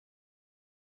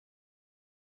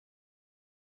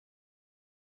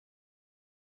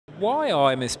Why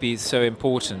are MSBs so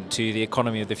important to the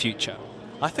economy of the future?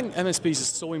 I think MSBs are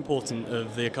so important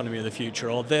of the economy of the future,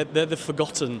 or they're the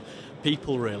forgotten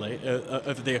people, really,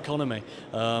 of the economy.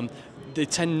 They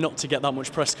tend not to get that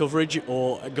much press coverage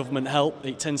or government help.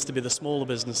 It tends to be the smaller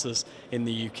businesses in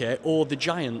the UK or the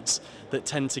giants that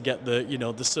tend to get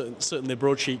certainly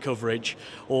broadsheet coverage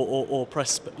or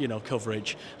press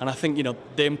coverage. And I think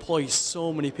they employ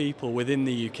so many people within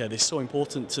the UK. They're so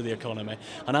important to the economy.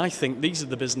 And I think these are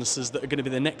the businesses that are going to be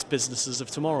the next businesses of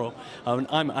tomorrow.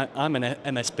 I'm an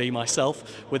MSB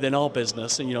myself within our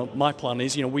business, and my plan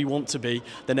is we want to be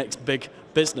the next big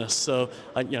business. So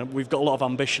we've got a lot of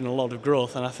ambition, a lot of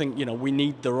growth, and I think we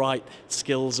need the right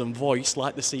skills and voice,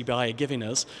 like the CBI are giving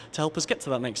us, to help us get to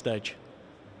that next stage.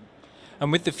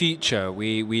 And with the future,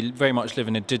 we very much live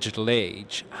in a digital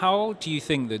age. How do you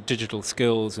think that digital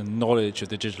skills and knowledge of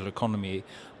the digital economy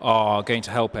are going to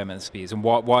help MSBs, and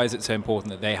why is it so important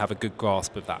that they have a good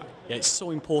grasp of that? Yeah, it's so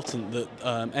important that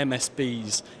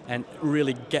MSBs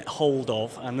really get hold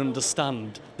of and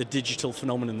understand the digital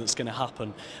phenomenon that's going to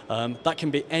happen. That can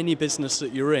be any business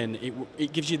that you're in.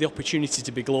 It gives you the opportunity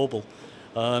to be global.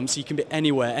 So you can be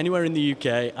anywhere in the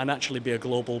UK and actually be a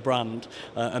global brand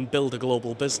and build a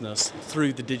global business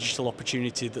through the digital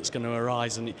opportunity that's going to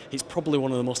arise. And it's probably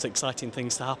one of the most exciting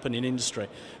things to happen in industry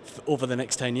over the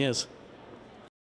next 10 years.